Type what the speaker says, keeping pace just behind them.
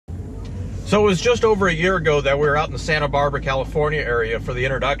So it was just over a year ago that we were out in the Santa Barbara, California area for the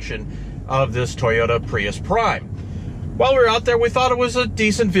introduction of this Toyota Prius Prime. While we were out there, we thought it was a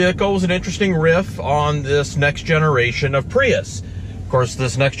decent vehicle. It was an interesting riff on this next generation of Prius. Of course,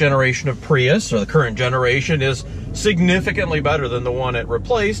 this next generation of Prius, or the current generation, is significantly better than the one it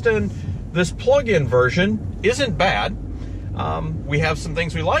replaced, and this plug-in version isn't bad. We have some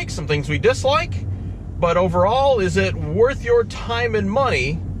things we like, some things we dislike, but overall, is it worth your time and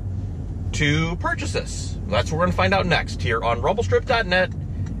money to purchase this? That's what we're going to find out next here on Rumblestrip.NET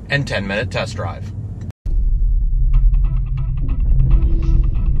and 10-Minute Test Drive.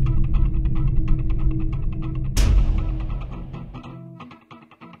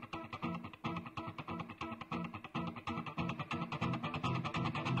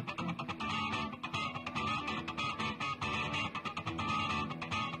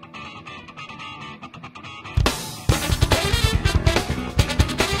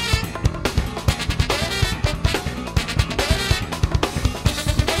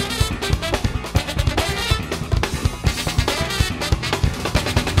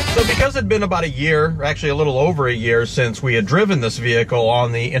 Because it had been about a year, or actually a little over a year, since we had driven this vehicle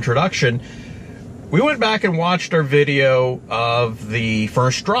on the introduction, we went back and watched our video of the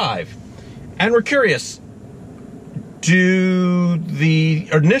first drive. And we're curious, do the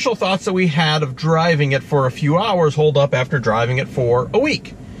initial thoughts that we had of driving it for a few hours hold up after driving it for a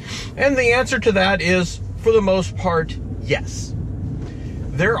week? And the answer to that is, for the most part, yes.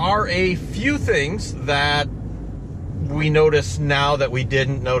 There are a few things that we notice now that we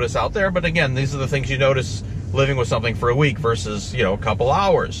didn't notice out there, but again, these are the things you notice living with something for a week versus, a couple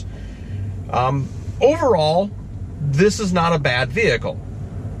hours. Overall, this is not a bad vehicle,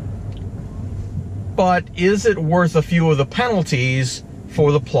 but is it worth a few of the penalties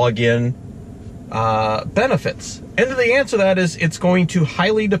for the plug-in benefits? And the answer to that is it's going to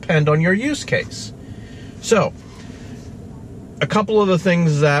highly depend on your use case. So, a couple of the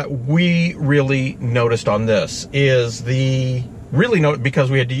things that we really noticed on this is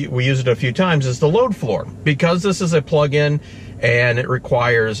because we used it a few times, is the load floor. Because this is a plug-in and it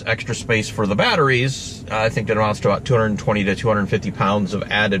requires extra space for the batteries, I think it amounts to about 220 to 250 pounds of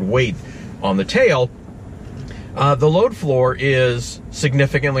added weight on the tail. The load floor is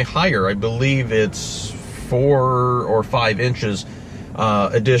significantly higher. I believe it's 4 or 5 inches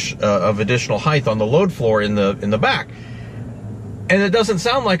of additional height on the load floor in the back. And it doesn't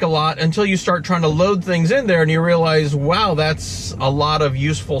sound like a lot until you start trying to load things in there and you realize, wow, that's a lot of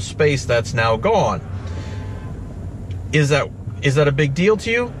useful space that's now gone. Is that a big deal to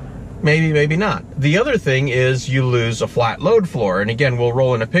you? Maybe, maybe not. The other thing is you lose a flat load floor. And again, we'll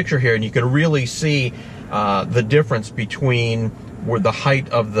roll in a picture here and you can really see the difference between where the height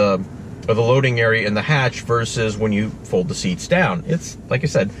of the loading area in the hatch versus when you fold the seats down. It's, like I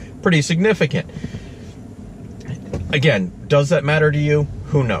said, pretty significant. Again, does that matter to you?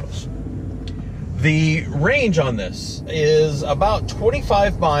 Who knows? The range on this is about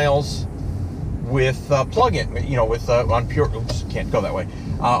 25 miles with plug-in, on pure, oops, can't go that way,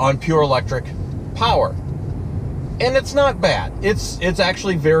 on pure electric power. And it's not bad. It's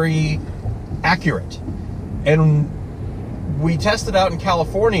actually very accurate. And we tested out in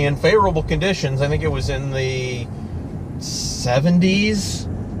California in favorable conditions. I think it was in the 70s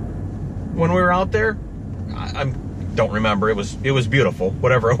when we were out there. I don't remember. It was beautiful.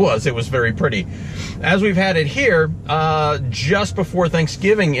 Whatever it was very pretty. As we've had it here, just before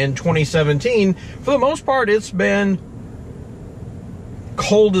Thanksgiving in 2017, for the most part, it's been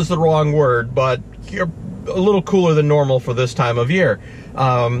cold is the wrong word, but a little cooler than normal for this time of year.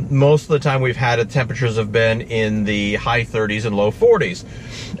 Most of the time we've had it, temperatures have been in the high 30s and low 40s.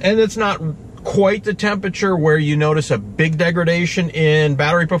 And it's not quite the temperature where you notice a big degradation in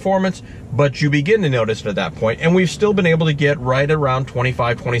battery performance, but you begin to notice it at that point. And we've still been able to get right around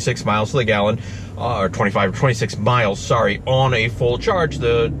 25, 26 miles to the gallon, or 25 or 26 miles, sorry, on a full charge,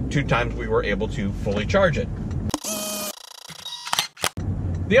 the 2 times we were able to fully charge it.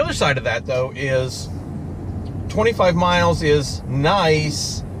 The other side of that, though, is 25 miles is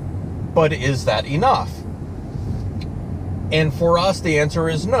nice, but is that enough? And for us, the answer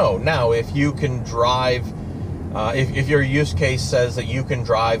is no. Now, if you can drive, if your use case says that you can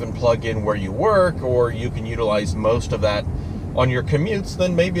drive and plug in where you work, or you can utilize most of that on your commutes,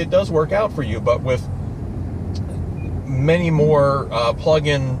 then maybe it does work out for you. But with many more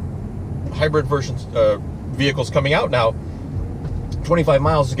plug-in hybrid versions, vehicles coming out now, 25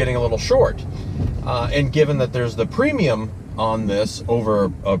 miles is getting a little short. And given that there's the premium on this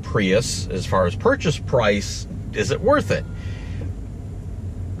over a Prius, as far as purchase price, is it worth it?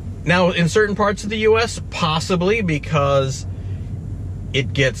 Now, in certain parts of the U.S., possibly, because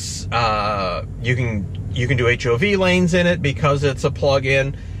It gets you can do HOV lanes in it because it's a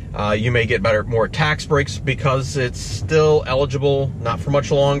plug-in. You may get more tax breaks because it's still eligible, not for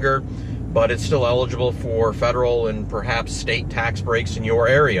much longer, but it's still eligible for federal and perhaps state tax breaks in your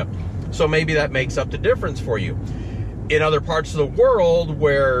area. So maybe that makes up the difference for you. In other parts of the world,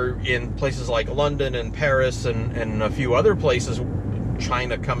 where in places like London and Paris and a few other places,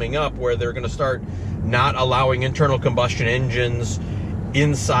 China coming up, where they're going to start not allowing internal combustion engines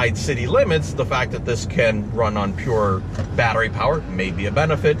inside city limits, the fact that this can run on pure battery power may be a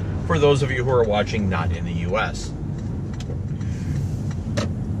benefit for those of you who are watching not in the US.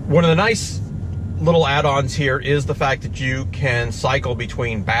 One of the nice little add-ons here is the fact that you can cycle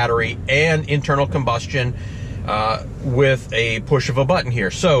between battery and internal combustion with a push of a button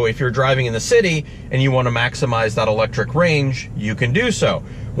here. So if you're driving in the city and you want to maximize that electric range, you can do so.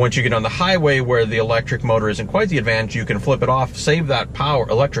 Once you get on the highway where the electric motor isn't quite the advantage, you can flip it off, save that power,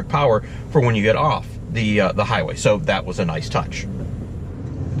 electric power, for when you get off the highway. So that was a nice touch.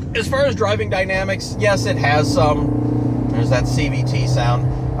 As far as driving dynamics, yes, it has some. There's that CVT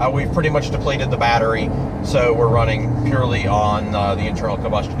sound. We've pretty much depleted the battery, so we're running purely on the internal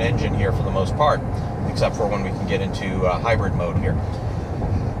combustion engine here for the most part, except for when we can get into hybrid mode here.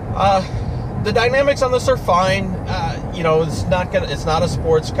 The dynamics on this are fine. You know, it's not a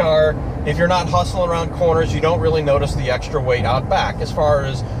sports car. If you're not hustling around corners, you don't really notice the extra weight out back. As far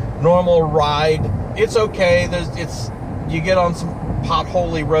as normal ride, it's okay. You get on some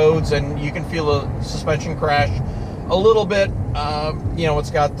potholey roads and you can feel a suspension crash a little bit. You know,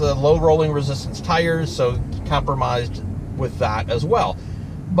 it's got the low rolling resistance tires, so compromised with that as well.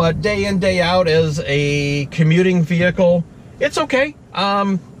 But day in, day out as a commuting vehicle, it's okay.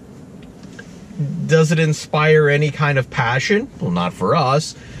 Does it inspire any kind of passion? Well, not for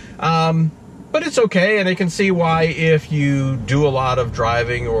us. But it's okay, and I can see why if you do a lot of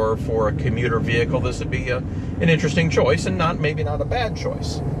driving or for a commuter vehicle, this would be an interesting choice and maybe not a bad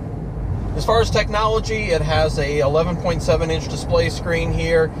choice. As far as technology, it has a 11.7-inch display screen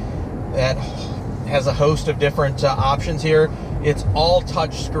here that has a host of different options here. It's all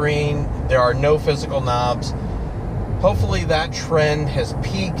touch screen. There are no physical knobs. Hopefully that trend has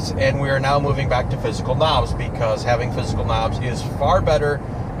peaked and we are now moving back to physical knobs, because having physical knobs is far better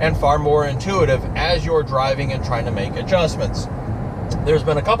and far more intuitive as you're driving and trying to make adjustments. There's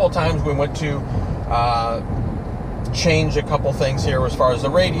been a couple times we went to change a couple things here as far as the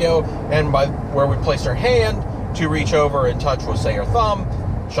radio, and by where we place our hand to reach over and touch with, say, our thumb,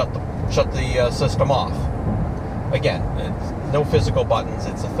 shut the system off. Again, it's no physical buttons,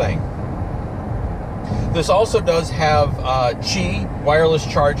 it's a thing. This also does have Qi wireless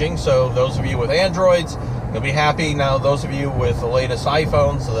charging, so those of you with Androids, you'll be happy. Now, those of you with the latest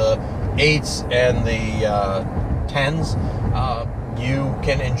iPhones, the 8s and the 10s, you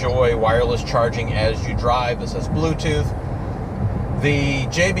can enjoy wireless charging as you drive. This has Bluetooth. The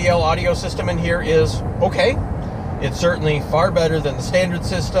JBL audio system in here is okay. It's certainly far better than the standard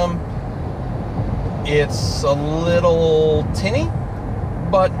system. It's a little tinny,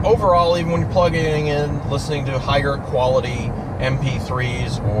 but overall, even when you're plugging in, listening to higher quality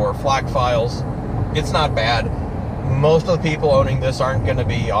MP3s or FLAC files, it's not bad. Most of the people owning this aren't going to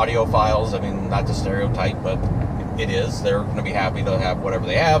be audiophiles. I mean, not to stereotype, but it is. They're going to be happy to have whatever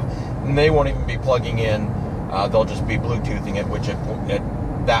they have, and they won't even be plugging in. They'll just be Bluetoothing it, which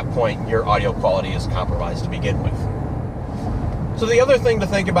at that point, your audio quality is compromised to begin with. So the other thing to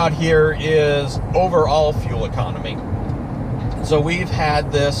think about here is overall fuel economy. So we've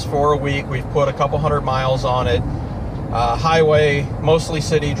had this for a week. We've put a couple 100 miles on it. Highway, mostly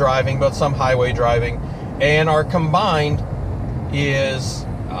city driving, but some highway driving. And our combined is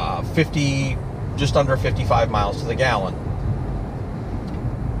just under 55 miles to the gallon.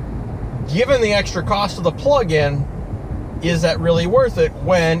 Given the extra cost of the plug-in, is that really worth it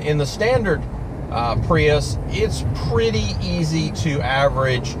when in the standard Prius, it's pretty easy to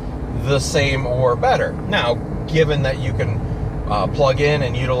average the same or better. Now, given that you can plug in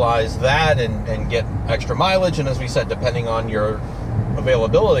and utilize that and get extra mileage, and as we said, depending on your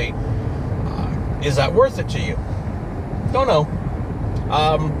availability, is that worth it to you? Don't know.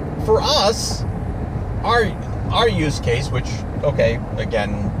 For us, our use case, which, okay,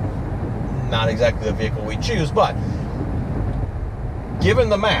 again, not exactly the vehicle we choose, but given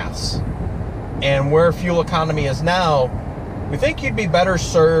the maths and where fuel economy is now, we think you'd be better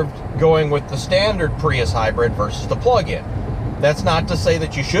served going with the standard Prius hybrid versus the plug-in. That's not to say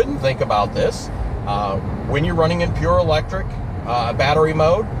that you shouldn't think about this. When you're running in pure electric battery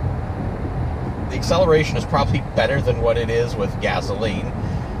mode, the acceleration is probably better than what it is with gasoline.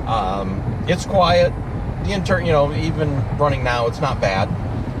 It's quiet. you know, even running now, it's not bad.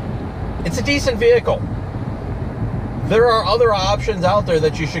 It's a decent vehicle. There are other options out there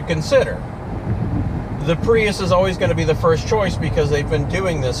that you should consider. The Prius is always going to be the first choice because they've been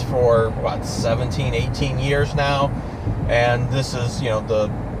doing this for, what, 17, 18 years now. And this is, you know, the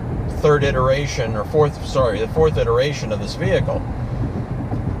fourth iteration of this vehicle.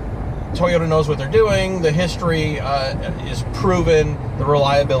 Toyota knows what they're doing. The history is proven. The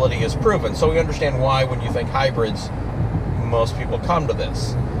reliability is proven. So we understand why, when you think hybrids, most people come to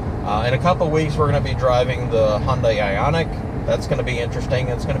this. In a couple of weeks, we're going to be driving the Hyundai Ioniq. That's going to be interesting.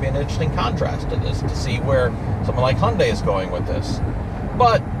 It's going to be an interesting contrast to this, to see where someone like Hyundai is going with this.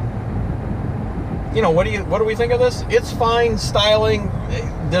 But, you know, what do we think of this? It's fine styling.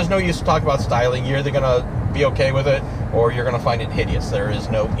 There's no use to talk about styling. You're either going to be okay with it, or you're going to find it hideous. There is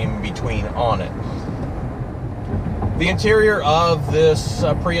no in-between on it. The interior of this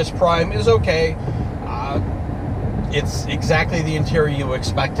Prius Prime is okay. It's exactly the interior you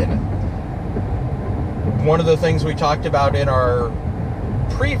expect in it. One of the things we talked about in our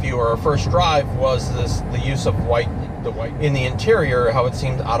preview, or our first drive, was the use of the white in the interior, how it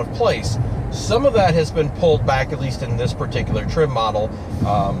seemed out of place. Some of that has been pulled back, at least in this particular trim model.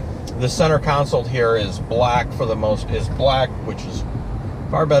 The center console here is black which is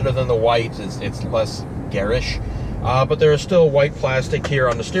far better than the white. It's less garish, but there is still white plastic here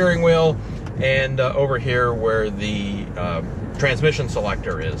on the steering wheel, and over here where the transmission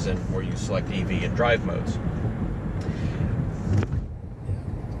selector is, and where you select EV and drive modes.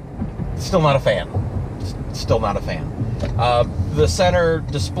 Still not a fan. Still not a fan. The center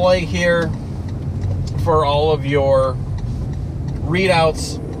display here for all of your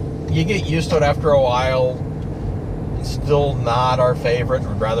readouts, you get used to it after a while. Still not our favorite.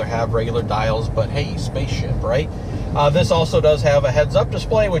 We'd rather have regular dials, but hey, spaceship, right? This also does have a heads-up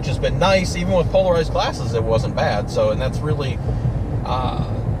display, which has been nice. Even with polarized glasses, it wasn't bad. So, and that's really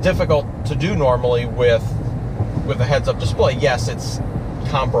difficult to do normally with a heads-up display. Yes, it's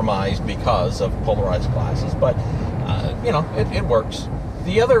compromised because of polarized glasses, but you know, it works.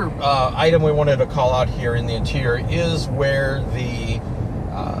 The other item we wanted to call out here in the interior is where the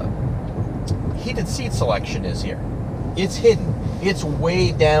heated seat selection is here. It's hidden. It's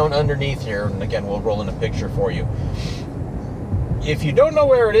way down underneath here, and again, we'll roll in a picture for you. If you don't know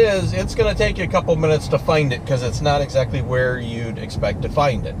where it is, it's going to take you a couple minutes to find it, because it's not exactly where you'd expect to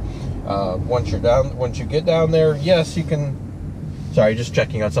find it. Once you get down there, yes, you can. Sorry, just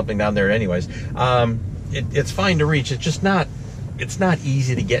checking on something down there. Anyways, it's fine to reach. It's just not. It's not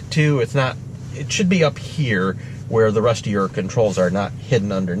easy to get to. It's not. It should be up here where the rest of your controls are, not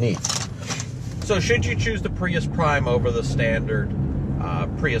hidden underneath. So should you choose the Prius Prime over the standard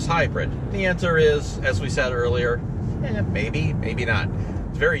Prius Hybrid? The answer is, as we said earlier, maybe, maybe not.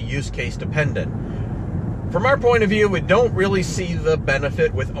 It's very use case dependent. From our point of view, we don't really see the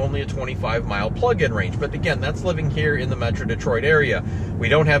benefit with only a 25-mile plug-in range. But again, that's living here in the Metro Detroit area. We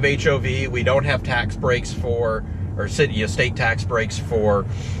don't have HOV, we don't have tax breaks for, or state tax breaks for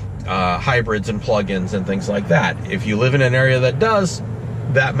hybrids and plug-ins and things like that. If you live in an area that does,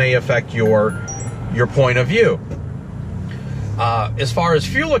 that may affect your point of view. As far as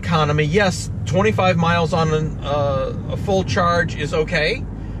fuel economy, yes, 25 miles on a full charge is okay,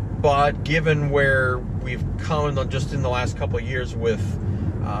 but given where we've come just in the last couple of years with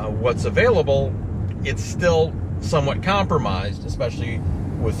what's available, it's still somewhat compromised, especially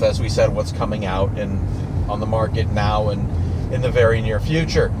with, as we said, what's coming out and on the market now and in the very near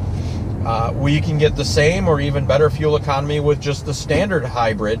future. We can get the same or even better fuel economy with just the standard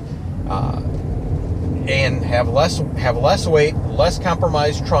hybrid, and have less weight, less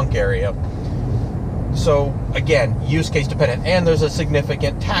compromised trunk area. So again, use case dependent, and there's a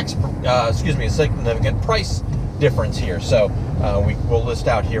significant significant price difference here. So we'll list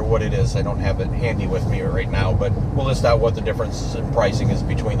out here what it is. I don't have it handy with me right now, but we'll list out what the difference in pricing is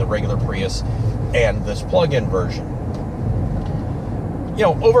between the regular Prius and this plug-in version. You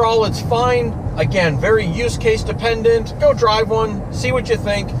know, overall it's fine. Again, very use case dependent. Go drive one, see what you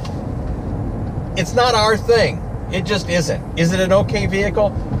think. It's not our thing. It just isn't. Is it an okay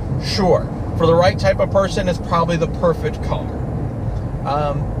vehicle? Sure. For the right type of person, it's probably the perfect car.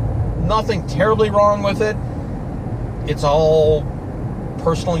 Nothing terribly wrong with it. It's all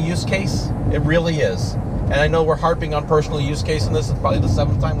personal use case. It really is. And I know we're harping on personal use case, and this is probably the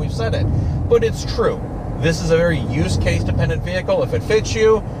 7th time we've said it, but it's true. This is a very use case dependent vehicle. If it fits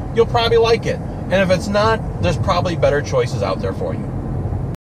you, you'll probably like it. And if it's not, there's probably better choices out there for you.